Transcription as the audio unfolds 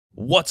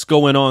What's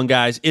going on,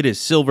 guys? It is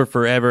Silver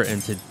Forever,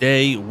 and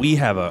today we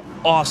have an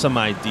awesome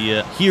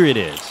idea. Here it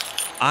is.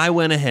 I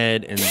went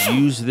ahead and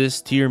used this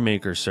tier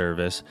maker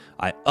service.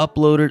 I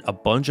uploaded a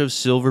bunch of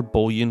silver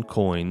bullion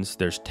coins.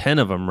 There's 10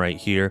 of them right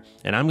here,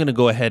 and I'm going to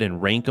go ahead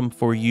and rank them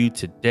for you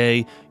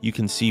today. You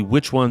can see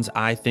which ones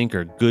I think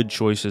are good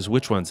choices,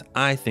 which ones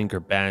I think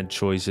are bad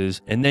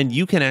choices, and then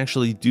you can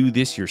actually do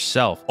this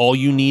yourself. All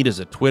you need is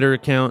a Twitter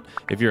account.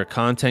 If you're a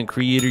content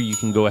creator, you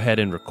can go ahead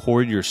and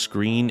record your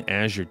screen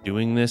as you're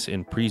doing this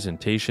in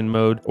presentation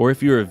mode, or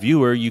if you're a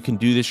viewer, you can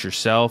do this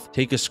yourself.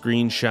 Take a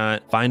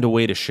screenshot, find a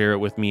way to share it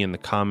with me in the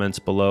comments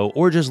below,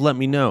 or just let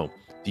me know.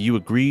 Do you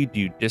agree? Do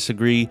you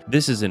disagree?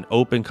 This is an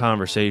open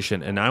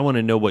conversation, and I want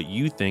to know what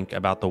you think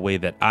about the way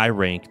that I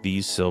rank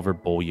these silver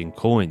bullion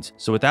coins.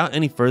 So without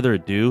any further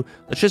ado,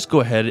 let's just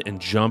go ahead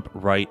and jump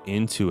right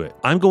into it.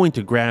 I'm going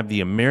to grab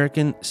the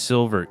American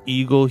Silver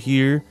Eagle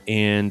here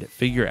and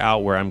figure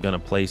out where I'm going to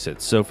place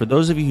it. So for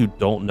those of you who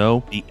don't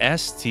know, the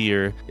S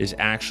tier is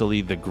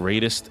actually the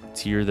greatest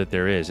tier that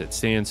there is. It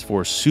stands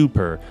for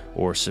super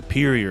or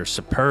superior,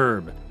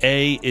 superb.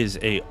 A is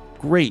a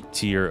great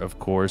tier, of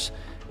course,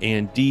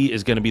 and D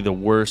is going to be the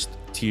worst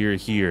tier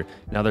here.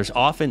 Now, there's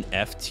often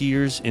F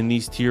tiers in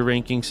these tier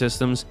ranking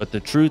systems, but the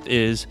truth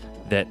is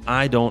that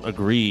I don't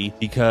agree,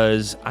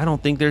 because I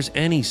don't think there's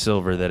any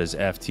silver that is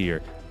F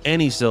tier.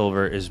 Any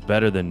silver is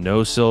better than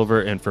no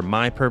silver, and for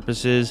my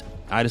purposes,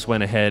 I just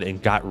went ahead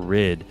and got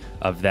rid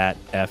of that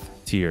F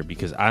tier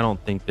because I don't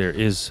think there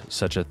is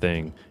such a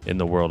thing in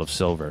the world of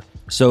silver.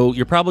 So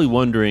you're probably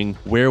wondering,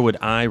 where would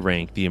I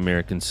rank the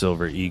American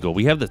Silver Eagle?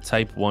 We have the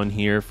Type 1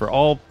 here. For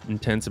all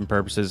intents and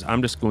purposes,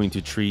 I'm just going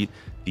to treat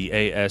the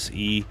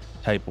ASE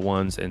Type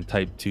 1s and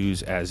Type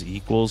 2s as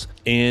equals.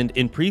 And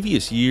in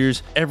previous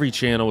years, every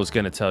channel was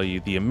going to tell you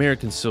the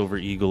American Silver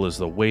Eagle is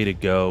the way to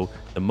go,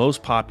 the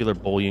most popular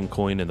bullion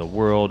coin in the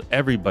world.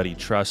 Everybody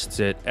trusts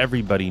it.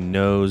 Everybody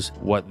knows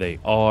what they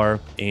are,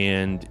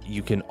 and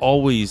you can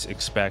always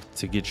expect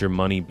to get your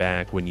money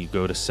back when you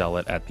go to sell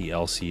it at the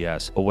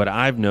LCS. But what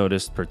I've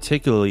noticed,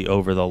 particularly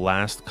over the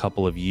last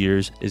couple of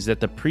years, is that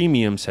the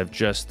premiums have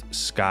just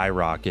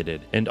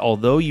skyrocketed. And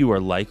although you are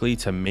likely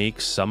to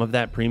make some of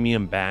that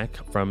premium back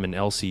from an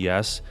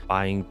LCS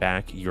buying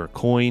back your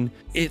coin,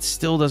 it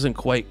still doesn't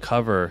quite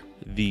cover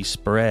the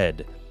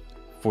spread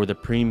for the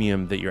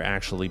premium that you're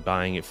actually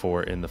buying it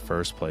for in the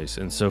first place.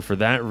 And so for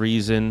that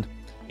reason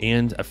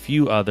and a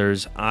few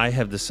others, I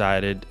have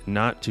decided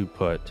not to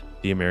put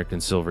the American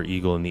Silver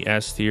Eagle in the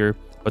S tier,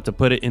 but to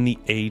put it in the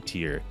A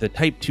tier. The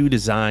Type 2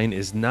 design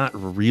is not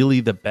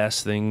really the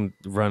best thing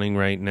running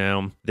right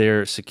now.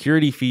 Their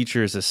security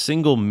feature is a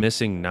single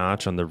missing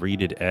notch on the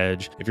reeded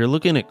edge. If you're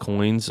looking at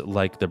coins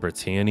like the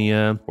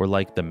Britannia or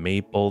like the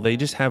Maple, they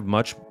just have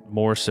much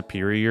more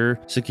superior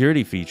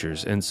security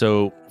features. And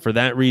so for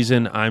that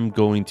reason, I'm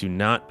going to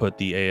not put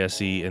the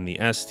ASE in the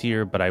S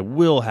tier, but I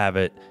will have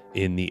it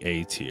in the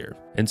A tier.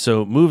 And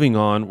so moving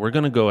on, we're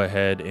going to go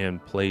ahead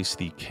and place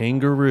the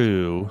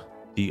Kangaroo,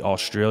 the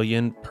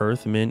Australian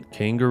Perth Mint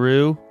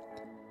Kangaroo,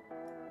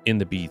 in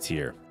the B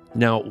tier.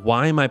 Now,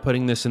 why am I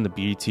putting this in the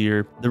B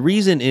tier? The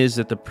reason is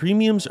that the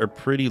premiums are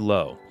pretty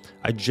low.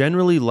 I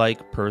generally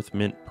like Perth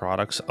Mint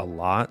products a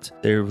lot.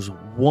 There's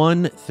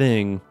one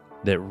thing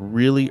that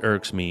really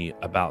irks me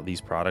about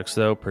these products,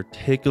 though,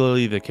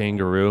 particularly the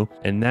Kangaroo,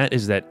 and that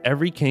is that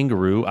every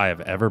Kangaroo I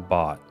have ever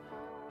bought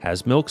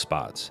has milk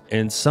spots,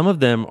 and some of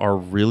them are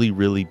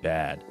really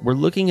bad. We're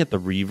looking at the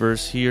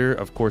reverse here.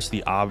 Of course,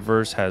 the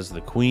obverse has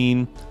the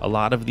queen. A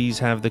lot of these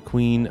have the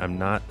queen. I'm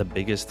not the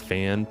biggest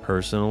fan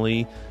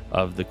personally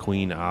of the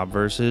queen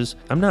obverses.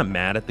 I'm not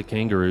mad at the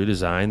Kangaroo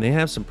design. They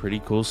have some pretty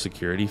cool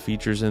security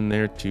features in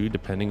there too,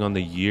 depending on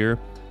the year,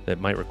 that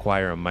might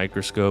require a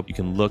microscope. You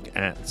can look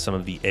at some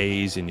of the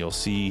A's and you'll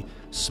see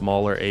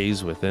smaller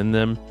A's within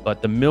them,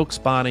 but the milk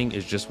spotting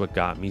is just what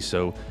got me.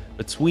 So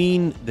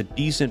between the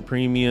decent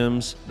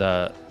premiums,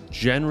 the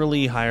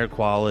generally higher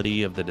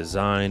quality of the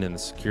design, and the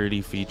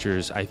security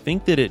features, I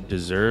think that it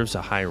deserves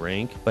a high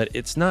rank, but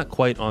it's not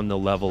quite on the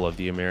level of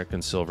the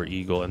American Silver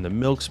Eagle, and the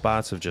milk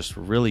spots have just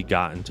really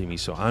gotten to me,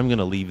 so I'm going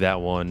to leave that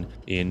one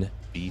in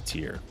B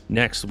tier.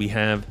 Next, we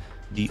have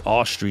the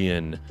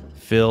Austrian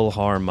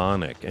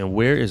Philharmonic. And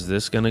where is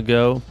this going to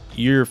go?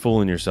 You're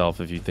fooling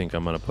yourself if you think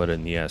I'm going to put it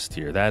in the S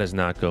tier. That is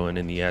not going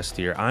in the S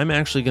tier. I'm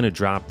actually going to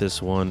drop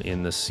this one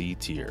in the C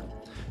tier.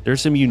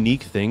 There's some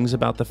unique things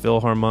about the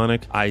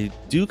Philharmonic. I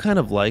do kind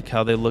of like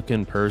how they look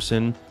in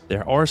person.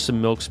 There are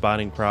some milk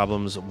spotting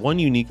problems. One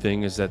unique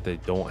thing is that they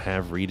don't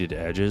have reeded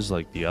edges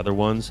like the other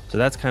ones, so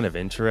that's kind of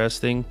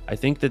interesting. I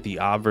think that the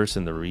obverse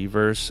and the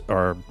reverse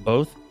are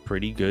both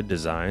pretty good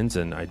designs,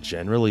 and I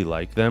generally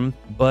like them,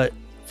 but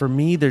for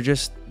me, they're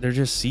just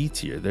C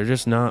tier. They're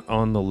just not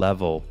on the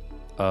level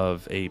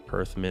of a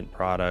Perth Mint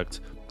product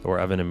or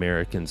of an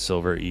American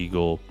Silver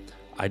Eagle.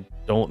 I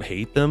don't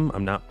hate them.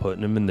 I'm not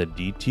putting them in the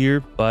D tier,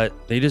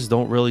 but they just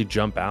don't really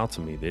jump out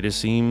to me. They just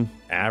seem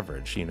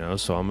average, you know,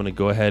 so I'm going to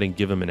go ahead and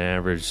give them an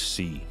average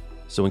C.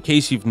 So in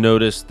case you've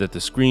noticed that the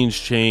screen's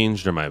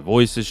changed or my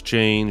voice has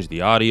changed,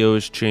 the audio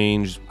has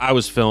changed, I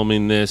was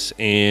filming this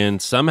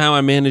and somehow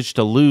I managed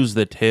to lose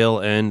the tail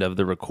end of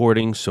the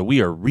recording, so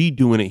we are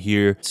redoing it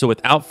here. So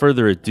without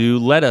further ado,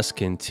 let us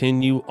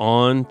continue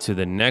on to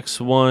the next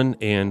one.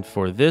 And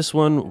for this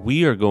one,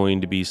 we are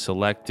going to be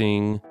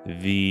selecting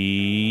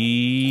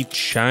the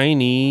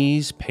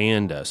Chinese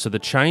panda. So the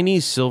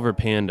Chinese silver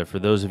panda, for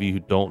those of you who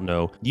don't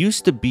know,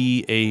 used to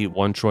be a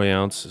 1 troy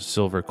ounce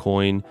silver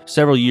coin.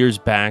 Several years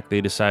back,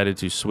 they decided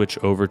to switch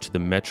over to the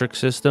metric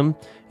system.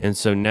 And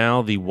so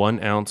now the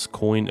 1 ounce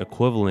coin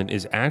equivalent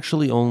is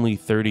actually only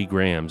 30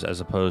 grams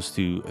as opposed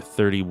to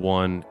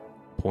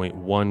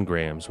 31.1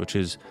 grams, which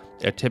is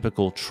a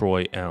typical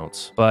troy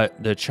ounce.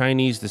 But the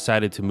Chinese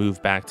decided to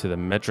move back to the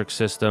metric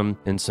system,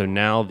 and so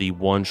now the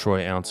 1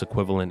 troy ounce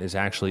equivalent is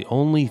actually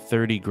only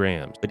 30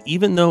 grams. But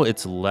even though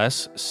it's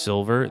less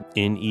silver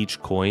in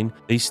each coin,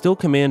 they still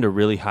command a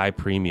really high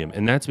premium,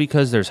 and that's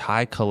because there's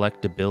high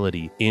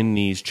collectability in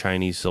these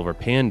Chinese silver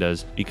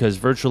pandas, because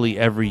virtually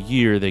every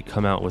year they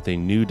come out with a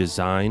new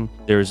design.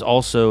 There's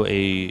also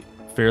a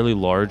fairly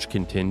large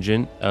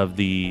contingent of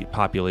the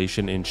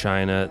population in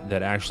China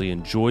that actually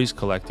enjoys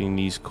collecting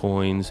these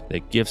coins,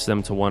 that gifts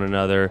them to one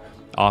another.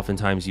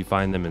 Oftentimes you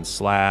find them in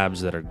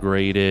slabs that are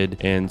graded,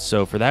 and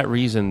so for that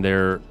reason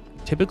they're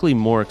typically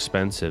more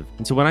expensive.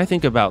 And so when I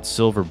think about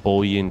silver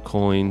bullion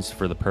coins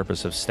for the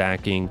purpose of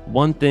stacking,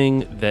 one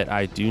thing that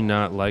I do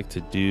not like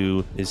to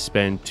do is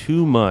spend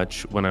too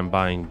much when I'm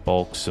buying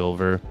bulk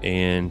silver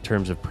in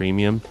terms of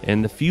premium.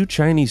 And the few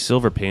Chinese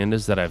silver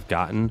pandas that I've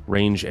gotten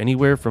range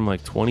anywhere from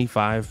like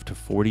 25 to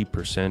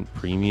 40%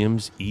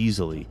 premiums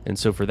easily. And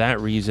so for that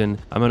reason,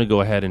 I'm going to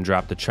go ahead and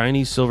drop the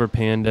Chinese silver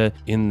panda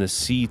in the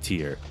C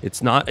tier.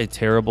 It's not a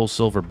terrible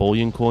silver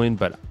bullion coin,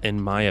 but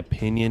in my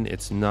opinion,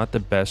 it's not the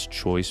best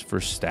choice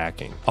for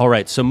stacking. All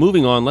right, so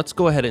moving on, let's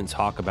go ahead and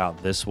talk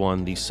about this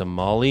one, the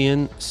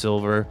Somalian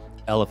silver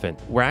elephant.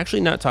 We're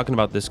actually not talking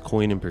about this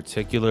coin in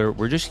particular.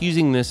 We're just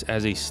using this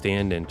as a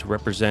stand-in to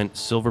represent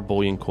silver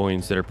bullion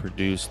coins that are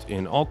produced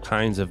in all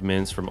kinds of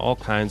mints from all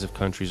kinds of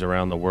countries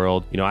around the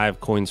world. You know, I have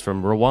coins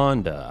from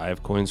Rwanda, I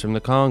have coins from the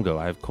Congo,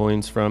 I have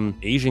coins from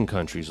Asian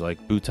countries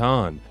like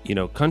Bhutan. You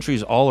know,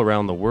 countries all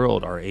around the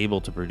world are able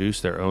to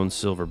produce their own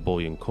silver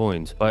bullion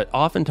coins, but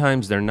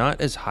oftentimes they're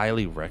not as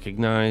highly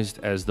recognized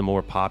as the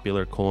more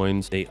popular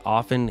coins. They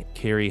often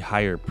carry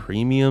higher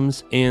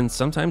premiums, and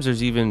sometimes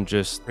there's even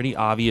just pretty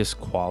obvious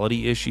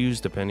quality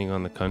issues depending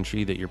on the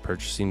country that you're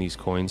purchasing these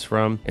coins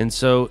from. And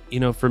so, you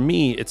know, for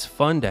me, it's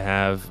fun to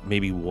have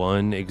maybe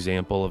one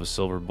example of a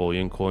silver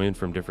bullion coin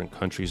from different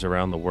countries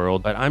around the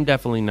world, but I'm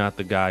definitely not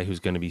the guy who's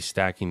going to be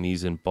stacking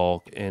these in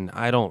bulk, and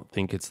I don't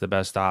think it's the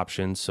best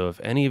option. So if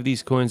any of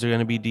these coins are going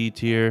to be D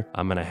tier,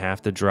 I'm going to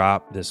have to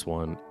drop this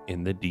one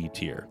in the D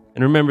tier.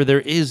 And remember,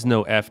 there is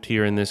no F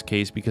tier in this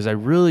case, because I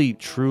really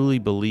truly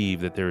believe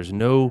that there is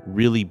no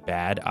really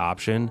bad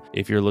option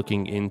if you're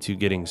looking into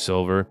getting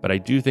silver, but I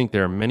do think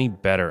there are many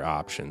better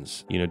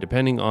options. You know,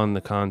 depending on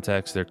the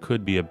context, there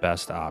could be a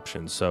best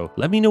option. So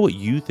let me know what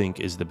you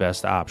think is the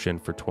best option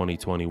for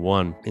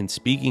 2021. And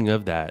speaking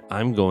of that,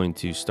 I'm going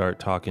to start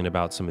talking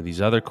about some of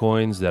these other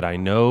coins that I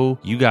know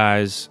you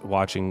guys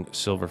watching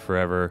Silver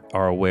Forever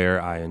are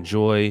aware I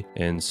enjoy.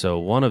 And so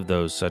one of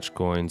those such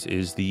coins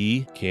is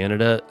the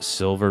Canada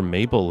Silver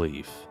Maple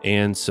Leaf.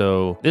 And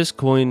so this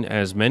coin,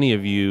 as many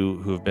of you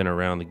who have been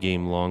around the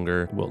game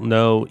longer will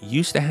know,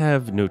 used to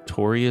have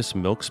notorious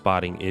milk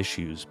spotting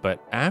issues,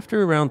 but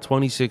after around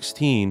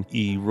 2016,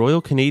 the Royal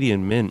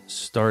Canadian Mint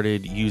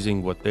started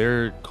using what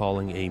they're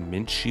calling a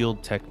mint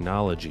shield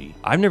technology.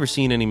 I've never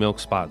seen any milk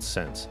spots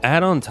since.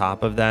 Add on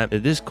top of that,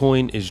 this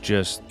coin is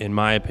just, in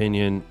my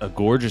opinion, a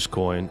gorgeous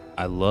coin.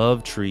 I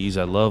love trees,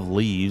 I love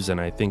leaves,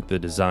 and I think the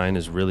design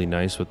is really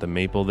nice with the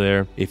maple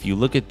there. If you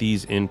look at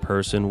these in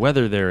person,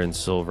 whether they're in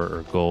silver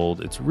or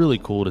gold, it's really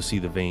cool to see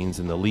the veins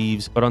in the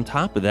leaves. But on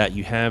top of that,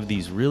 you have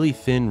these really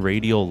thin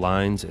radial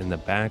lines in the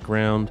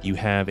background. You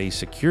have a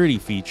security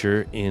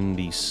feature in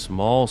the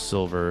small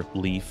silver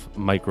leaf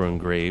micro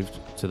engraved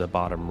to the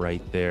bottom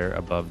right there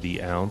above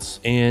the ounce.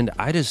 And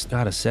I just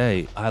gotta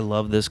say, I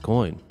love this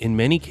coin. In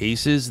many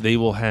cases, they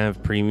will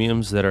have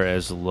premiums that are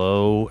as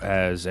low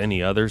as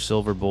any other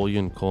silver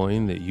bullion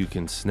coin that you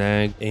can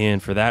snag.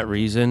 And for that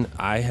reason,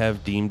 I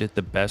have deemed it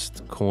the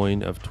best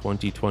coin of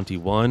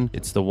 2021.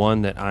 It's the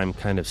one that I'm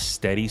kind of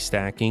steady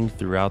stacking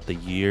throughout the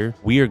year.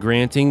 We are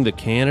granting the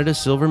Canada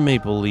Silver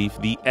Maple Leaf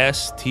the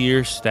S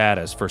tier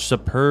status for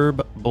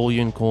superb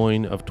bullion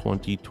coin of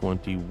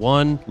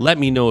 2021. Let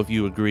me know if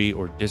you agree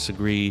or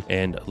disagree,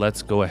 and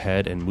let's go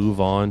ahead and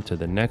move on to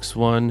the next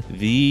one,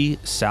 the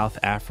South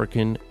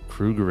African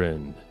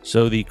Krugerrand.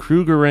 So the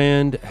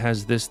Krugerrand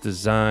has this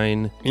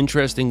design.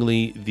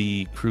 Interestingly,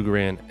 the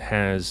Krugerrand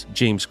has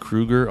James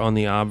Kruger on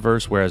the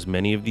obverse, whereas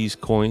many of these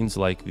coins,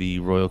 like the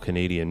Royal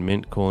Canadian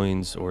Mint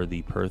coins or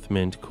the Perth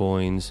Mint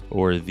coins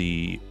or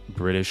the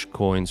British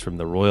coins from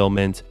the Royal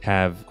Mint,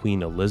 have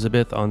Queen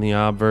Elizabeth on the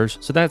obverse.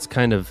 So that's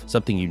kind of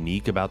something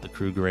unique about the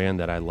Krugerrand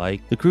that I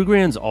like. The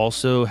Krugerrands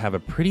also have a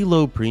pretty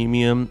low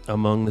premium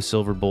among the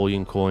silver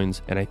bullion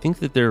coins, and I think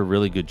that they're a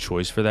really good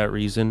choice for that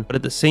reason. But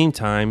at the same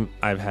time,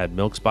 I've had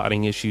milk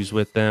spotting issues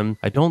with them.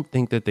 I don't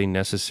think that they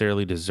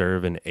necessarily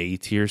deserve an A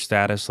tier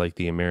status like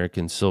the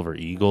American Silver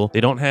Eagle.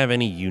 They don't have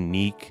any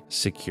unique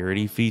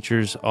security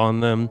features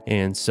on them,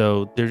 and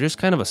so they're just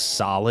kind of a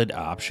solid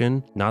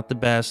option. Not the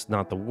best,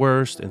 not the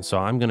worst, and so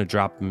I'm going to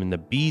drop them in the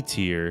B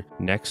tier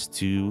next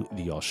to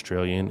the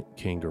Australian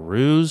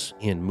Kangaroos.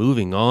 And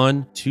moving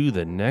on to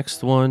the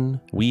next one,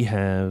 we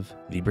have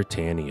the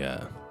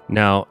Britannia.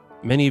 Now,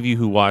 many of you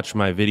who watch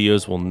my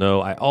videos will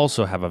know I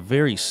also have a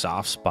very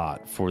soft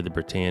spot for the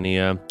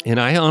Britannia, and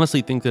I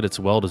honestly think that it's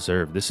well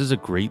deserved. This is a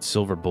great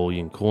silver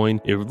bullion coin.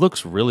 It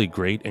looks really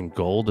great in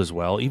gold as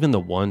well. Even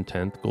the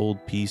 1/10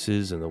 gold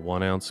pieces and the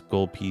 1 ounce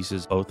gold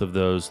pieces, both of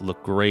those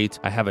look great.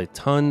 I have a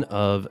ton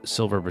of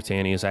silver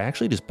Britannias. I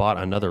actually just bought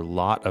another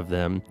lot of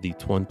them, the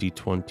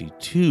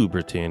 2022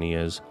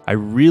 Britannias. I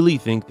really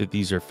think that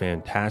these are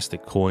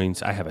fantastic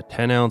coins. I have a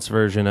 10 ounce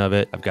version of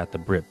it. I've got the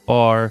Brit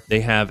bar. They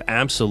have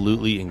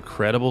absolutely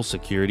incredible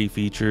security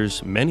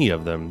features, many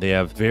of them. They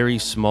have very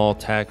small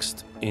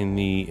text in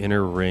the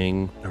inner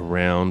ring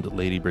around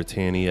Lady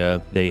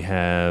Britannia. They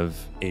have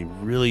a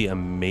really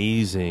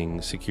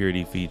amazing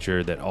security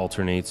feature that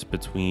alternates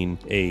between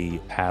a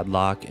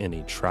padlock and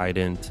a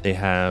trident. They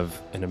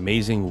have an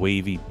amazing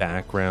wavy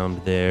background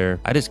there.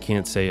 I just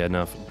can't say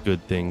enough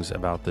good things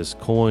about this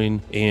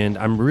coin, and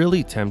I'm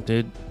really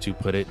tempted to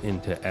put it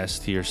into S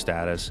tier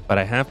status, but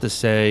I have to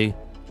say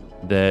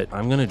that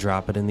I'm going to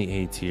drop it in the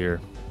A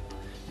tier.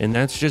 And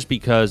that's just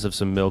because of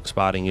some milk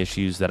spotting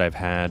issues that I've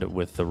had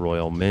with the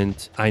Royal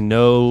Mint. I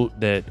know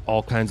that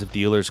all kinds of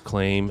dealers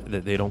claim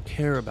that they don't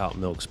care about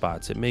milk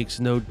spots. It makes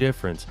no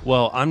difference.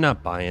 Well, I'm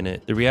not buying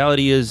it. The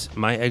reality is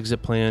my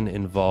exit plan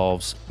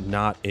involves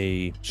not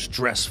a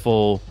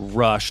stressful,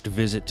 rushed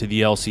visit to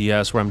the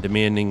LCS where I'm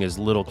demanding as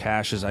little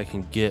cash as I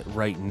can get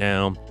right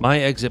now. My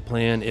exit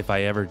plan, if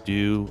I ever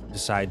do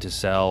decide to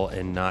sell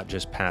and not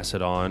just pass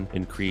it on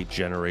and create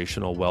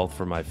generational wealth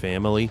for my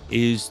family,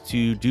 is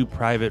to do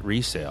private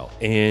resale.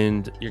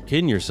 And you're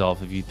kidding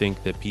yourself if you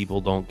think that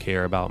people don't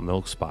care about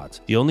milk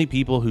spots. The only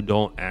people who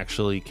don't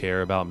actually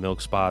care about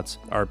milk spots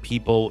are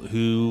people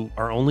who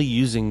are only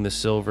using the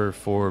silver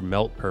for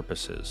melt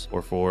purposes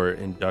or for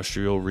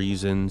industrial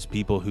reasons,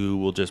 people who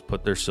will just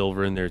put their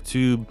silver in their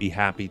tube, be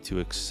happy to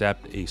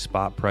accept a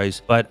spot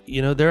price. But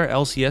you know, there are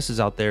LCSs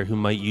out there who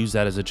might use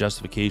that as a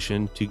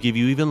justification to give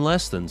you even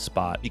less than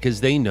spot because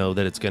they know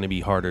that it's going to be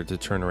harder to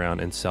turn around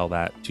and sell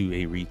that to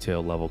a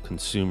retail level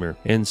consumer.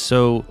 And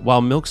so while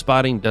milk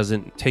spotting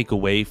doesn't take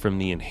away from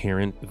the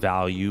inherent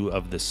value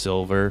of the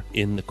silver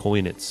in the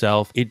coin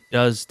itself, it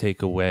does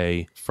take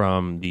away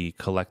from the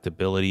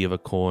collectability of a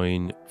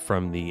coin,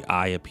 from the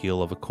eye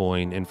appeal of a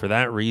coin. And for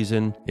that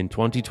reason, in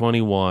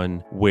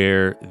 2021,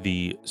 where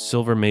the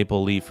silver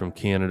maple leaf from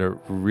Canada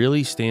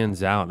really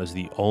stands out as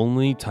the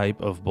only type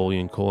of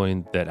bullion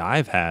coin that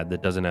I've had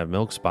that doesn't have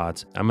milk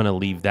spots, I'm going to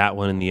leave that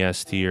one in the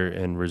S tier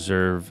and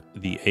reserve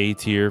the A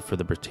tier for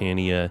the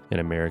Britannia and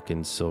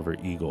American Silver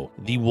Eagle.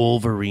 The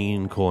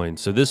Wolverine coin.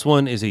 So this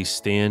one is a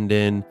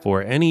stand-in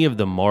for any of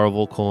the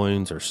Marvel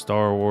coins or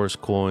Star Wars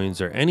coins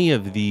or any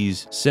of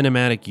these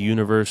cinematic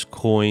universe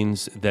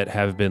coins that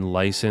have been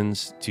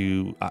licensed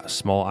to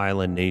small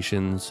island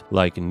nations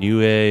like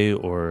Niue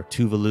or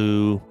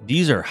Tuvalu.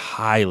 These are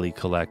highly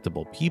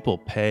collectible. People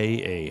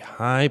pay a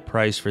high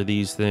price for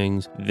these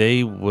things.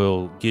 They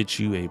will get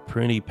you a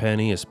pretty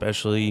penny,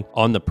 especially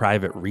on the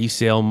private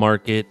resale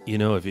market. You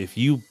know, if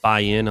you buy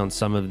in on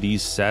some of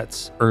these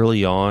sets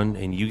early on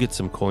and you get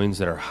some coins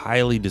that are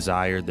highly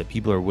desired that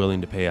people are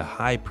willing to pay a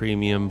high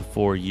premium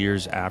for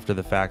years after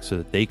the fact so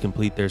that they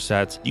complete their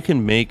sets, you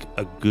can make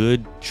a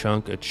good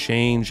chunk of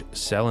change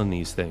selling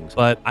these things.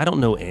 But I don't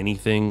know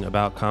anything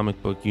about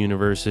comic book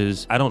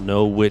universes. I don't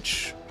know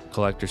which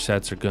collector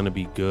sets are going to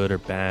be good or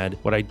bad.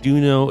 What I do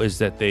know is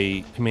that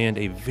they command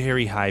a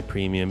very high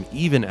premium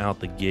even out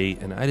the gate,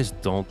 and I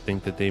just don't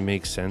think that they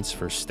make sense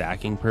for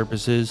stacking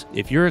purposes.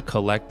 If you're a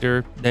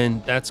collector,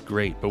 then that's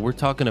great, but we're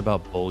talking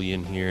about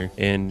bullion here,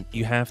 and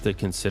you have to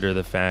consider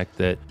the fact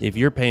that if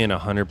you're paying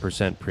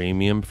 100%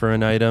 premium for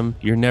an item,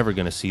 you're never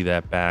going to see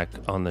that back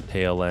on the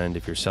tail end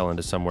if you're selling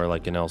to somewhere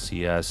like an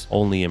LCS,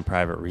 only in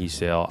private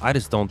resale. I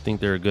just don't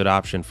think they're a good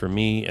option for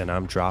me, and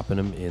I'm dropping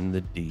them in the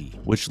D.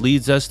 Which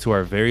leads us to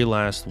our very very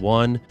last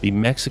one, the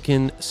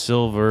Mexican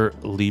silver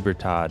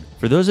Libertad.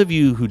 For those of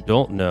you who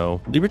don't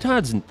know,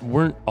 Libertads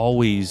weren't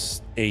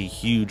always a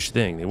huge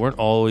thing. They weren't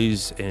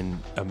always an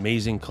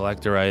amazing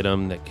collector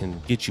item that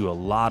can get you a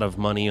lot of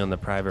money on the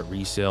private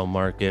resale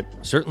market.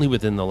 Certainly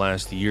within the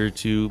last year or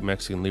two,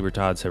 Mexican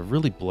Libertads have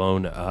really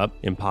blown up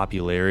in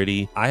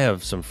popularity. I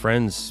have some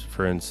friends,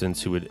 for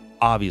instance, who would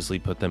obviously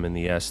put them in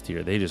the S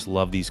tier. They just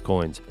love these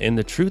coins. And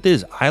the truth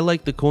is, I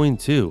like the coin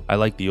too. I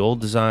like the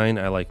old design.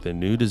 I like the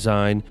new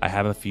design. I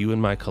have a few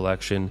in my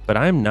collection, but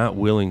I'm not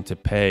willing to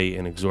pay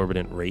an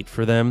exorbitant rate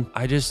for them.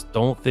 I just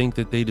don't think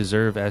that they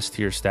deserve S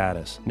tier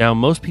status. Now,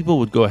 most people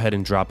would go ahead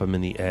and drop them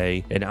in the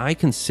A, and I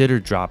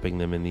considered dropping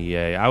them in the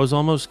A. I was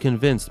almost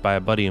convinced by a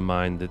buddy of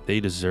mine that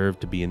they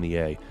deserved to be in the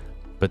A.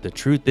 But the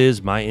truth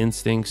is, my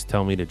instincts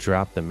tell me to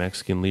drop the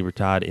Mexican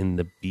Libertad in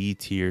the B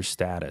tier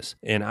status.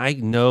 And I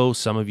know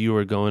some of you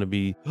are going to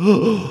be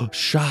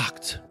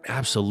shocked,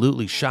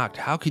 absolutely shocked.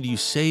 How could you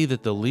say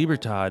that the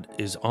Libertad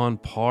is on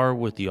par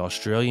with the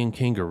Australian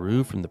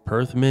Kangaroo from the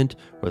Perth Mint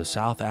or the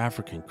South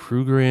African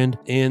Krugerrand?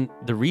 And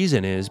the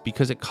reason is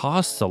because it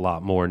costs a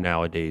lot more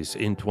nowadays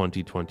in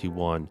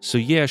 2021. So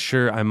yeah,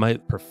 sure, I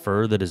might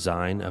prefer the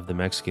design of the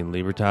Mexican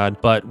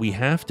Libertad, but we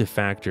have to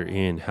factor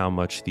in how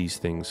much these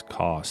things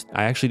cost.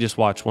 I actually just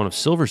watched one of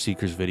Silver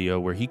Seeker's video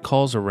where he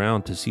calls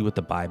around to see what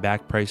the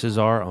buyback prices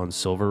are on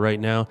silver right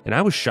now, and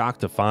I was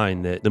shocked to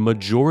find that the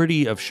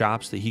majority of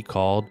shops that he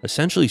called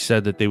essentially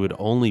said that they would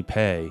only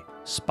pay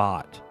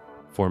spot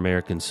for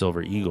American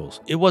Silver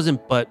Eagles. It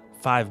wasn't but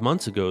 5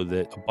 months ago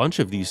that a bunch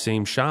of these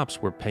same shops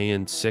were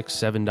paying $6,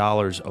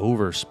 $7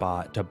 over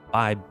spot to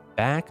buy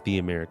back the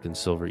American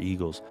Silver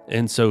Eagles.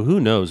 And so who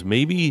knows,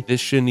 maybe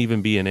this shouldn't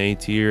even be an A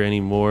tier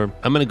anymore.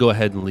 I'm going to go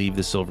ahead and leave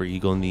the Silver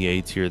Eagle in the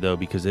A tier though,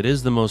 because it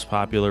is the most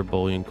popular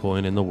bullion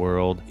coin in the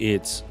world.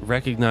 It's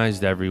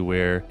recognized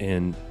everywhere,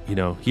 and you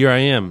know, here I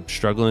am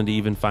struggling to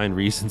even find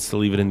reasons to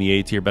leave it in the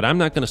A tier, but I'm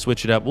not going to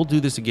switch it up. We'll do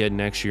this again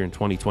next year in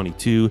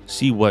 2022,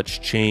 see what's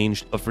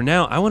changed. But for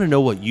now, I want to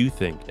know what you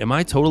think. Am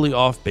I totally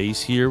off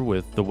base here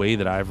with the way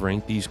that I've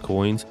ranked these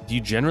coins? Do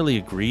you generally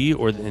agree,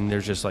 or and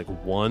there's just like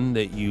one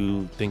that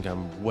you think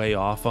I'm way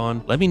off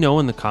on? Let me know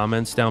in the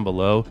comments down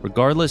below.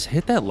 Regardless,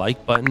 hit that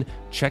like button,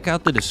 check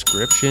out the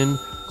description,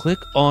 click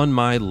on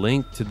my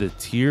link to the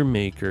tier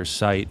maker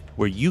site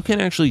where you can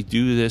actually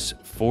do this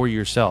for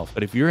yourself.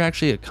 But if you're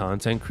actually a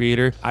content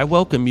creator, I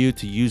welcome you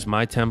to use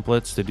my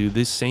templates to do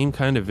this same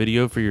kind of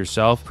video for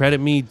yourself. Credit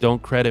me,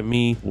 don't credit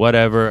me,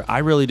 whatever. I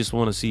really just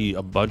want to see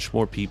a bunch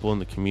more people in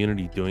the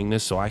community doing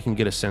this so I can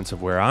get a sense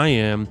of where I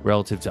am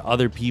relative to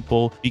other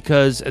people,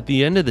 because at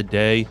the end of the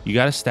day, you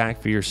got to stack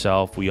for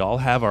yourself. We all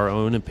have our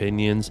own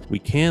opinions. We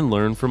can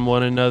learn from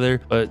one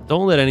another, but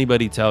don't let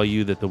anybody tell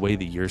you that the way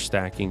that you're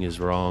stacking is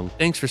wrong.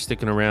 Thanks for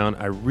sticking around.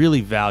 I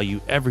really value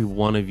every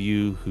one of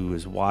you who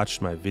has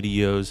watched my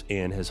videos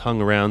and has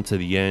hung around to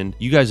the end.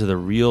 You guys are the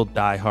real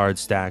diehard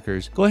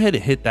stackers. Go ahead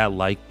and hit that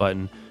like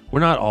button.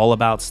 We're not all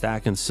about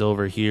stacking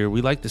silver here.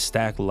 We like to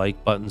stack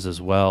like buttons as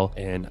well,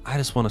 and I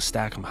just want to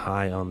stack them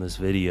high on this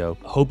video.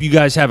 Hope you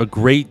guys have a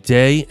great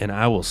day, and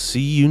I will see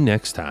you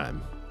next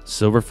time.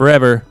 Silver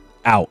forever,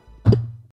 out.